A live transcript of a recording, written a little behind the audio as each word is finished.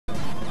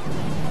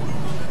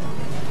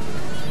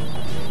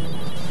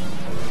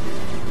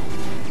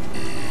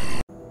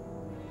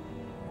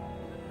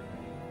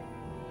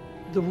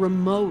The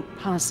remote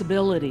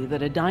possibility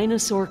that a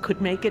dinosaur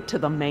could make it to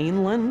the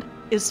mainland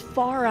is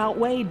far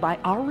outweighed by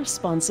our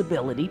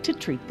responsibility to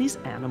treat these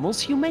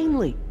animals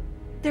humanely.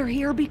 They're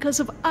here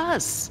because of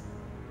us.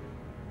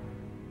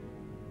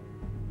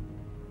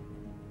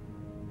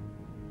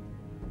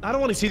 I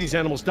don't want to see these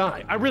animals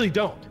die. I really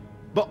don't.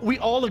 But we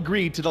all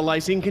agreed to the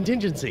lysine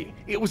contingency.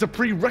 It was a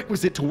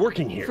prerequisite to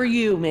working here. For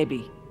you,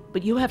 maybe.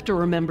 But you have to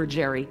remember,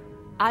 Jerry,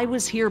 I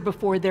was here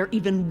before there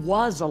even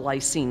was a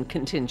lysine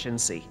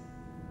contingency.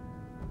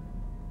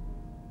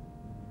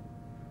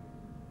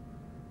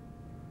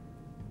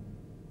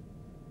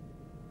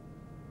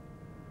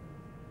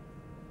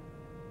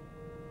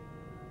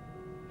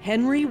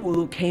 Henry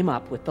Wu came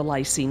up with the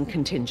lysine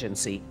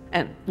contingency,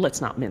 and let's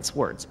not mince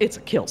words, it's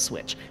a kill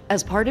switch,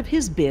 as part of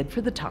his bid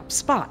for the top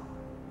spot.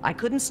 I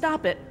couldn't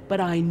stop it,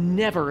 but I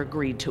never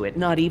agreed to it,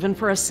 not even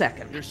for a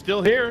second. You're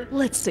still here.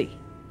 Let's see.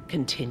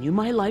 Continue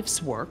my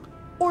life's work,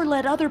 or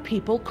let other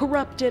people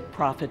corrupt it,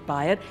 profit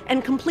by it,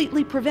 and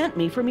completely prevent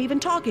me from even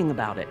talking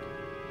about it.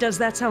 Does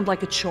that sound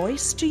like a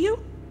choice to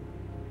you?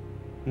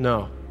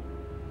 No,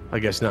 I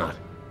guess not.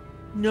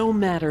 No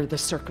matter the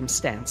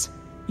circumstance,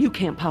 you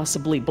can't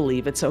possibly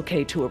believe it's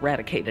okay to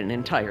eradicate an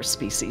entire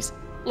species,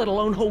 let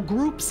alone whole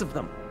groups of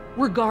them,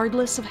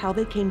 regardless of how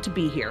they came to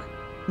be here.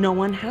 No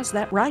one has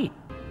that right.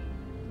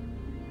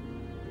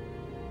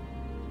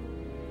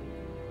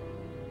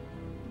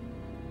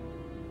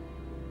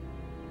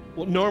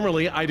 Well,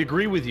 normally I'd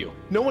agree with you.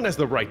 No one has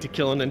the right to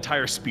kill an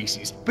entire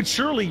species. But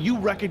surely you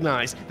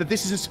recognize that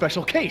this is a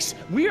special case.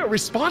 We are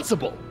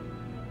responsible.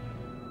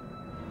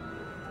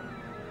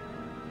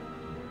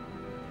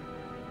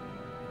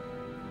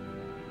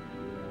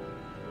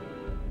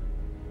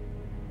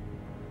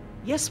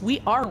 Yes,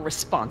 we are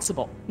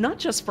responsible, not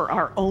just for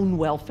our own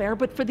welfare,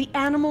 but for the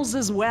animals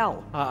as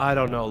well. I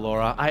don't know,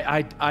 Laura.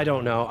 I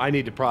don't know. I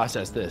need to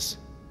process this.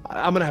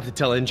 I'm gonna have to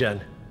tell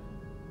InGen.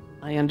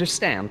 I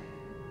understand.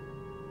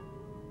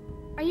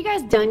 Are you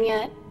guys done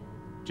yet?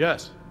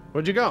 Jess,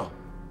 where'd you go?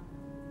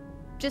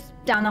 Just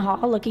down the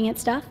hall looking at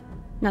stuff?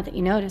 Not that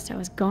you noticed I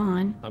was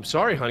gone. I'm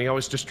sorry, honey. I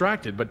was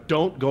distracted, but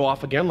don't go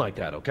off again like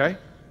that, okay?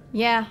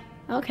 Yeah,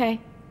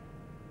 okay.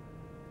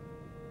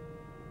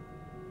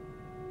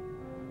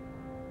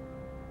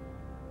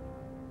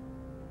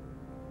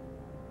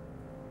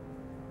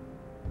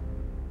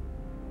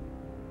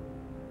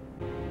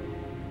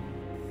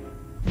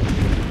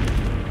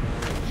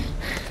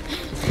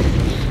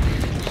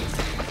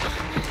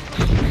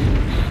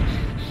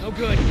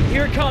 Good.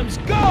 Here it comes.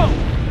 Go!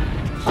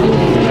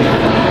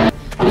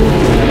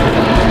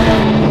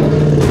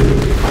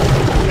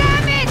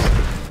 Damn it!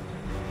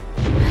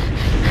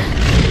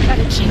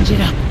 Gotta change it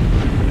up.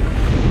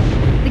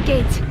 The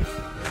gate.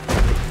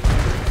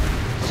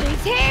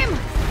 Chase him!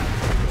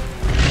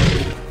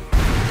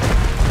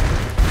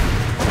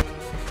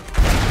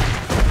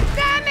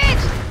 Damn it!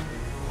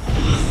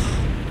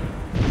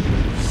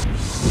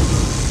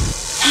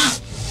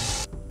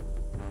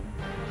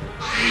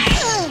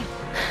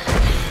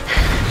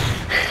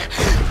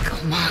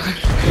 Come on.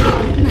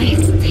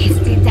 Nice,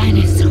 tasty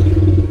dinosaur.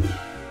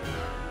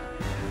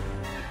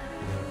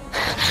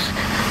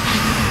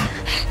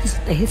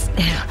 Stay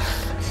still.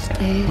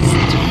 Stay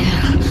still.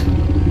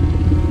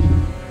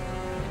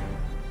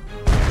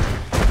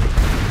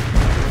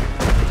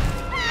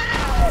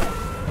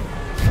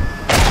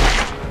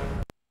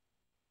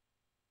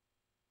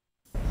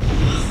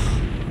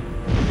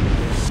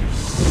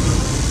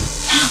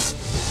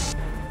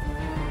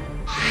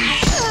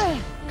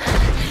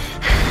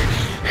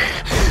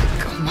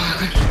 Come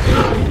on.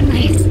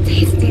 Nice,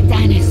 tasty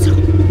dinosaur.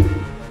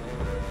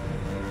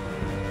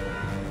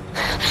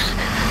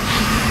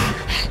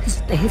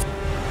 Stay still.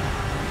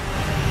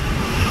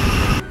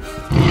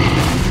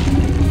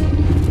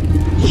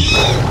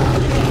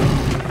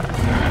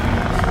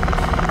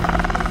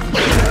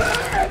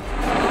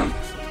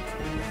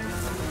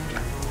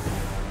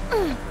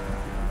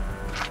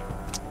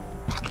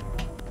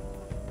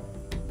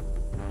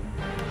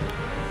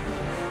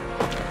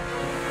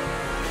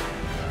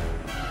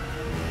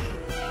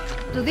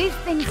 Do these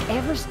things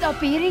ever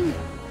stop eating?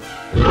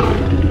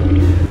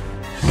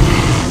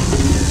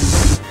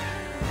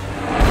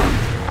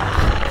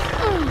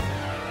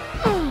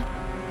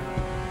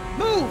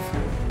 Move!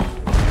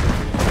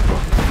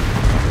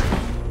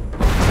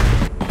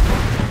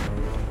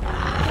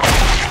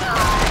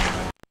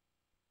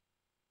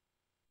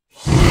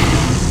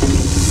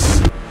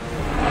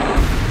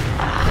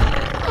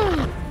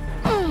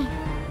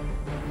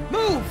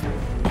 Move!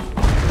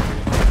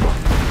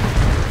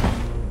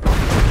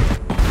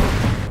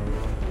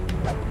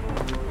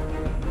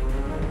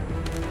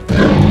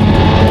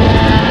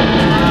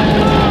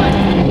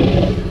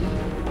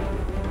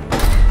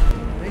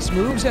 Nice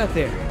moves out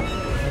there.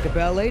 Like a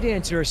ballet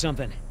dancer or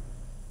something.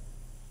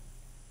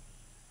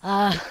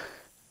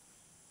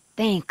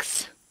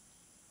 Thanks.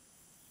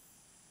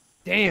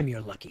 Damn,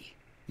 you're lucky.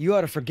 You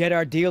ought to forget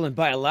our deal and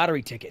buy a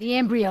lottery ticket. The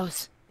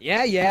embryos.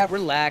 Yeah,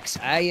 relax.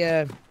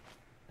 You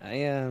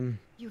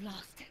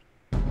lost it.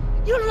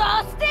 You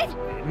lost it?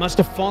 It must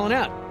have fallen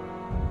out.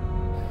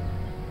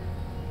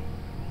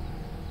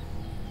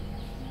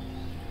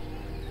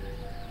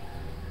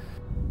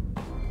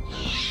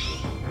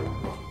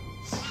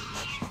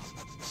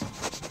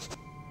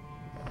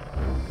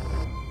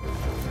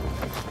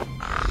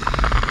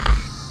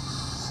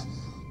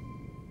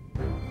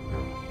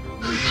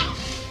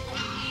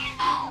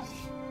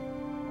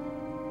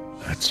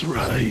 That's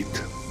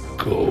right.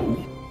 Go.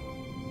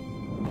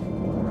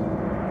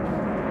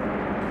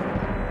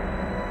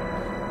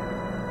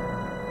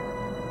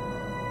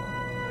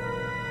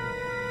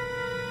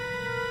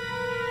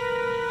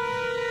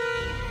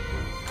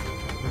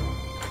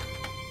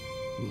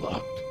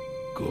 Locked.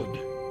 Good.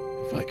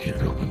 If I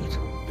can't open it,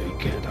 they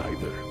can't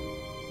either.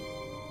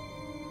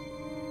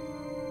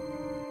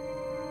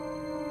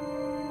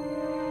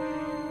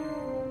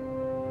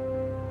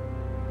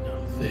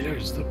 Now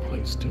there's the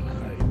place to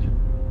hide.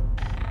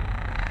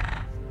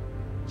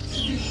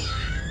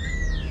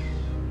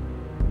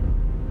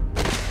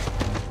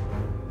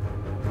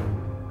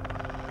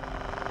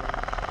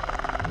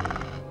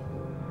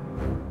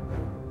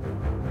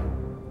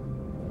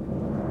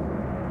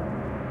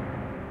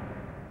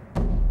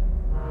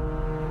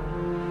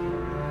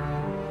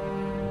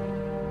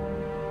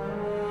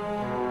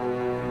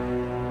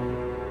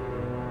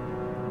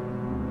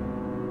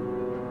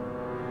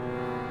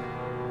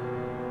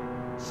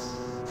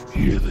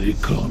 Here they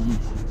come.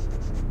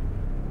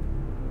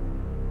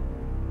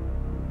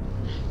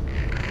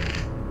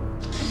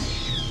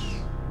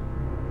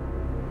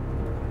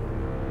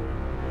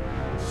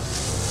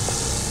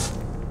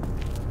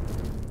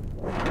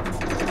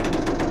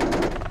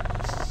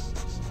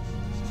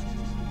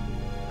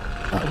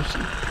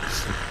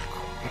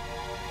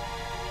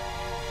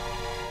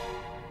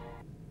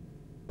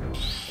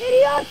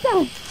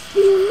 Idiota! Do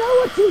you know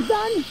what you've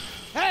done?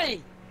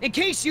 Hey! In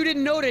case you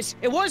didn't notice,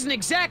 it wasn't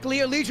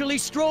exactly a leisurely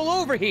stroll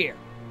over here.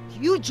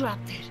 You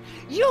dropped it.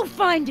 You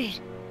find it.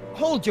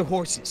 Hold your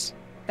horses.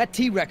 That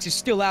T-Rex is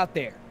still out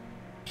there.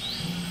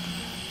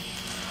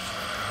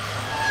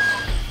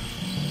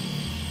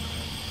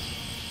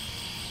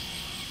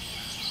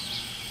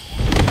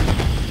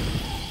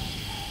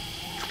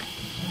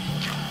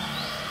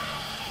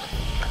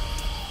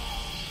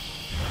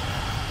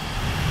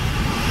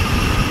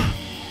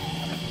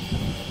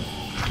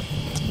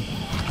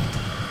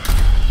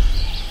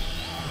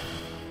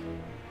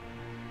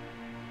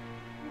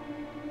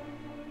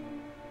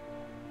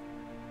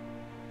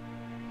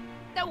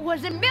 That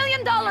was $1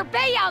 million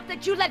payout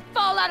that you let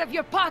fall out of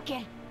your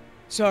pocket.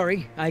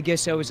 Sorry, I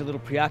guess I was a little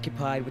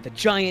preoccupied with a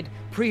giant,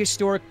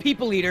 prehistoric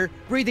people eater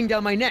breathing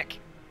down my neck.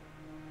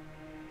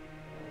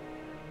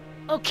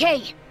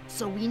 Okay,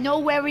 so we know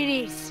where it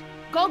is.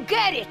 Go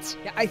get it!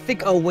 Yeah, I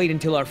think I'll wait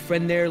until our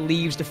friend there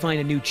leaves to find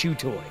a new chew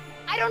toy.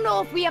 I don't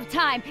know if we have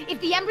time. If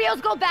the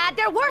embryos go bad,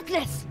 they're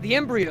worthless! The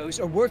embryos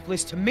are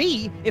worthless to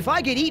me if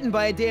I get eaten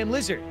by a damn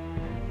lizard.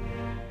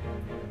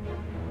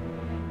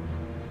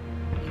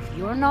 If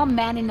you're not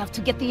man enough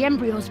to get the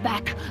embryos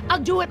back, I'll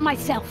do it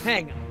myself.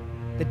 Hang on.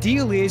 The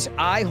deal is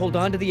I hold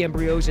on to the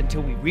embryos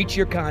until we reach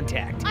your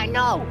contact. I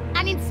know,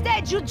 and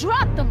instead you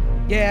drop them.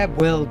 Yeah,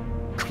 well,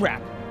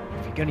 crap.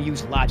 If you're gonna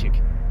use logic.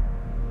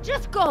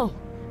 Just go,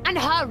 and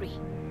hurry.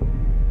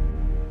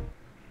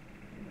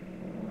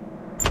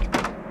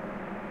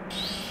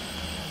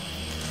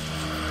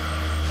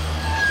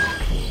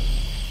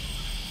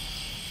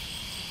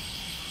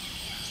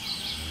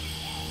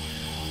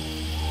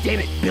 Damn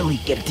it, Billy,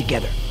 get it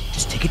together.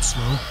 Just take it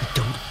slow, but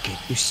don't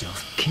get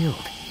yourself killed.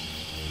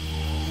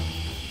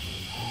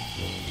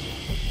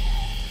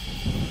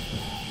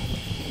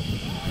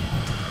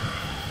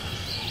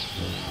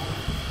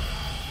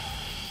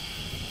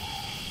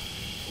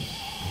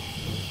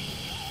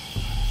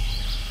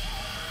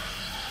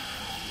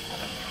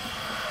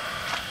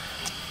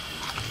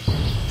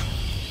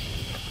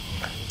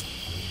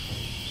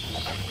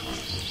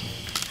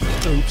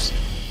 Oops.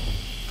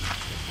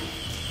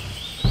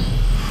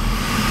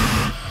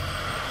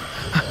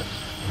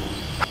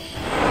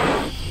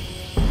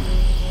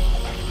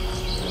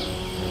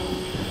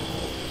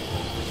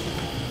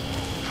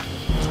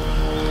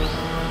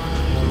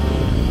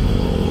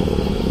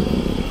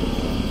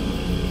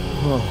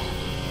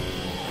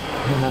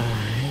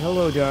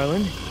 Hello,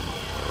 darling.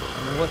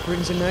 What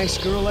brings a nice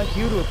girl like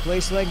you to a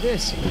place like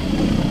this?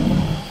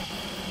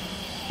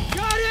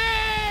 Got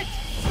it!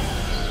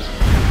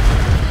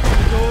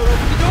 Open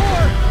the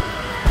door!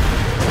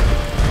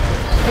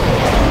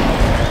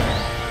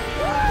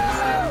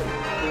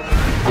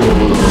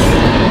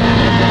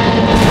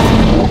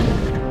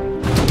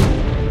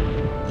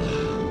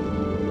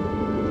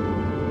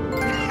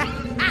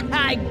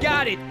 I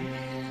got it!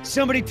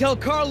 Somebody tell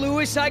Carl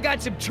Lewis I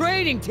got some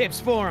training tips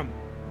for him!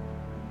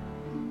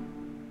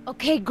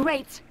 Okay,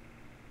 great.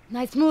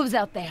 Nice moves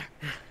out there.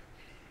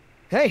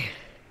 Hey,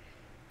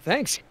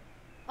 thanks.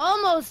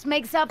 Almost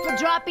makes up for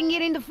dropping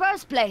it in the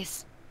first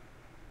place.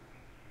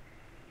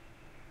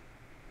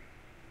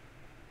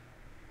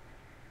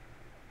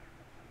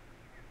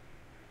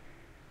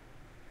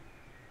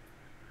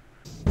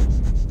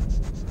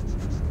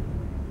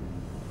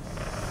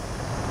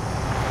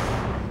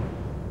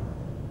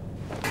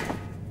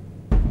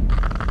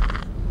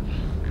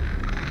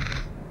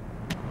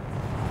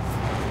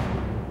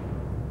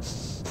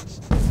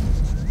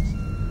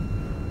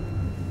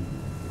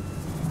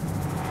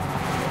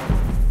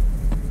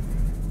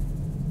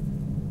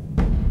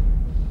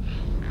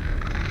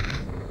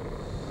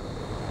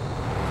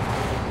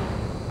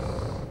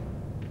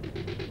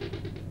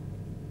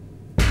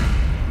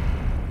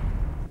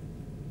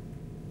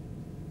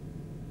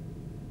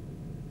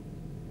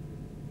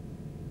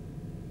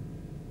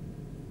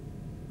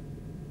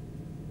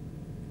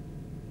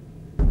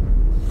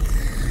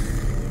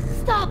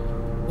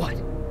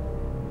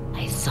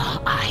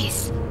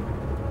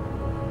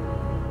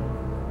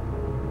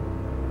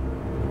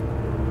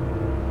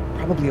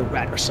 Probably a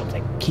rat or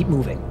something. Keep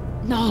moving.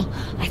 No,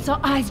 I saw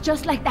eyes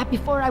just like that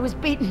before I was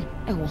bitten.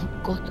 I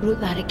won't go through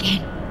that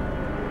again.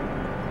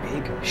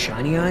 Big,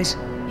 shiny eyes?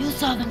 You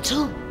saw them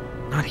too?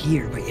 Not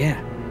here, but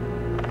yeah.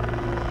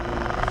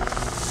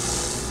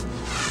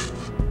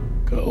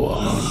 Go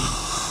on.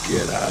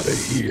 Get out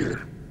of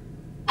here.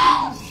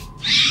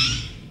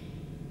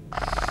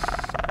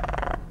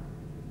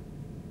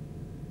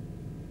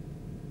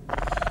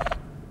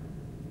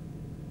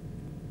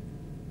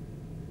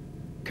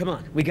 Come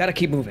on, we gotta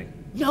keep moving.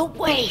 No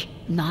way!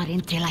 Not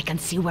until I can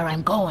see where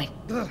I'm going.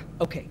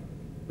 Okay,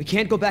 we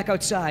can't go back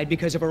outside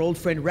because of our old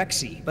friend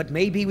Rexy, but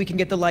maybe we can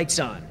get the lights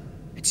on.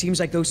 It seems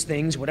like those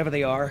things, whatever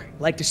they are,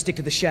 like to stick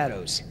to the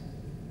shadows.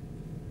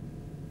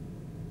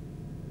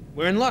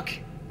 We're in luck.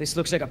 This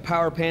looks like a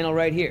power panel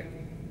right here.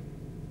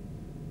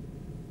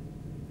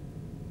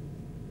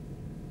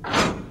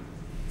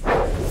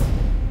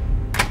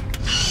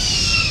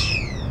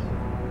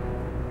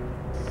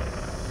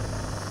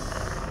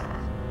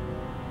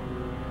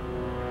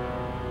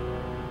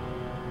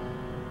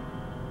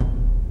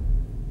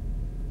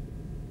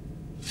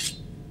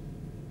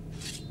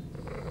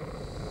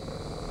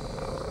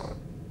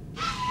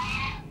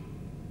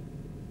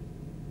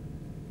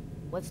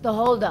 What's the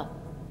holdup?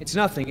 It's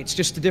nothing, it's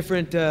just a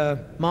different,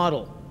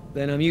 model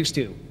than I'm used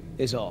to,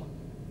 is all.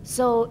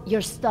 So,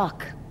 you're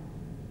stuck.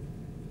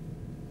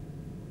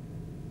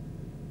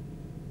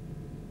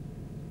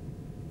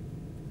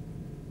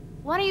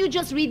 Why don't you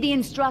just read the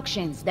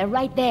instructions? They're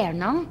right there,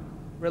 no?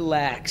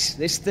 Relax,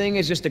 this thing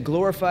is just a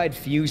glorified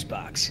fuse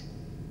box.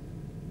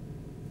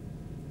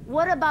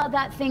 What about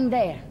that thing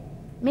there?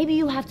 Maybe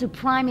you have to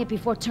prime it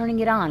before turning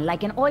it on,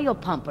 like an oil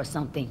pump or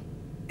something.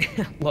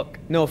 Look,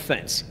 no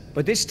offense,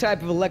 but this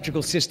type of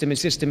electrical system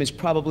is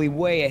probably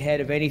way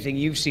ahead of anything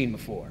you've seen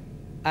before.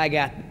 I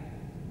got...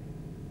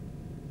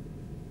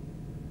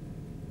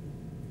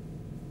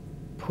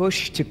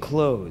 Push to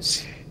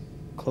close.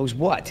 Close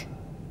what?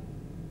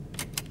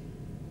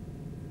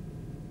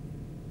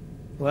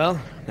 Well,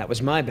 that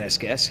was my best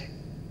guess.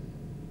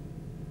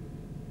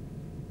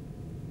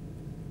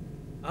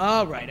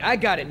 All right, I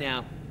got it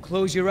now.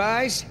 Close your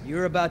eyes.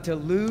 You're about to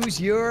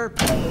lose your...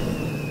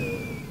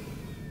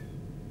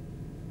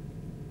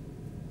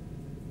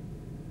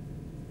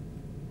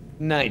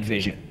 night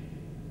vision.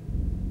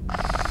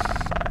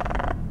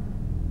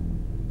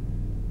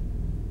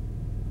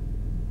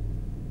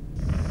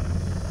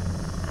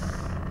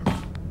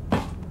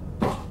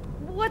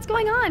 What's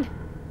going on?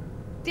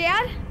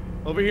 Dad?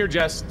 Over here,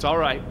 Jess. It's all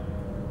right.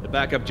 The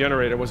backup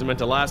generator wasn't meant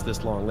to last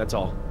this long, that's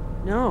all.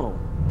 No,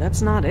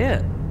 that's not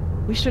it.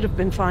 We should have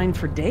been fine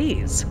for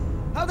days.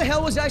 How the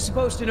hell was I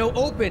supposed to know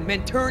open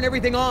meant turn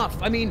everything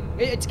off? I mean,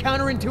 it's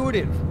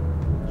counterintuitive.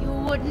 You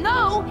would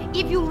know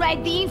if you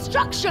read the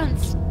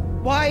instructions!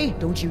 Why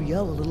don't you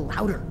yell a little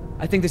louder?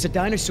 I think there's a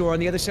dinosaur on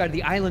the other side of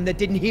the island that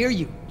didn't hear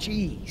you.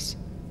 Jeez.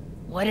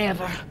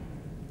 Whatever.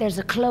 There's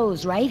a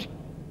close, right?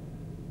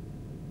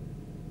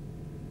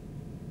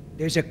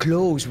 There's a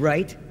close,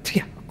 right?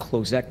 Yeah, I'll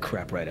close that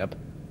crap right up.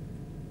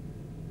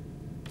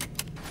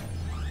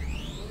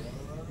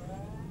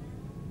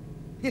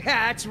 Yeah,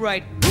 that's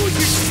right.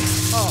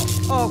 Who's your...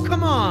 Oh,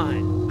 come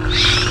on!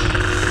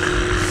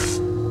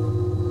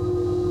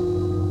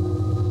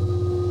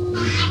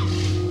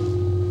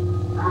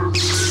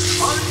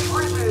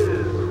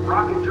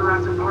 Rockin'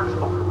 Jurassic Park's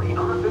only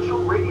unofficial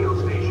radio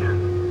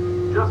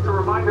station. Just a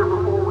reminder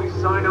before we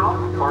sign off,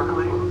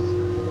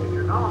 Parklings, if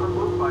you're not on the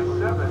boat by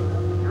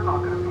 7, you're not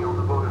going to be on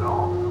the boat at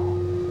all.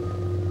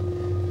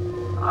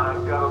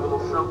 I've got a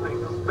little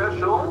something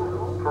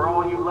special for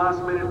all you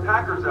last-minute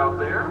packers out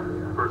there.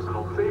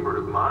 Personal favorite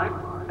of mine,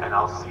 and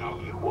I'll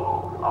see you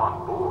all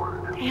on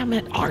board. Damn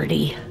it,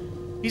 Artie.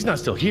 He's not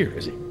still here,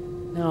 is he?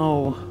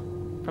 No.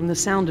 From the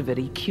sound of it,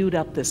 he queued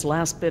up this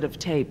last bit of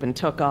tape and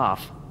took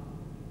off.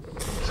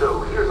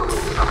 So here's a little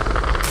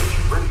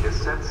something. Ready to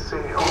set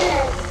sail.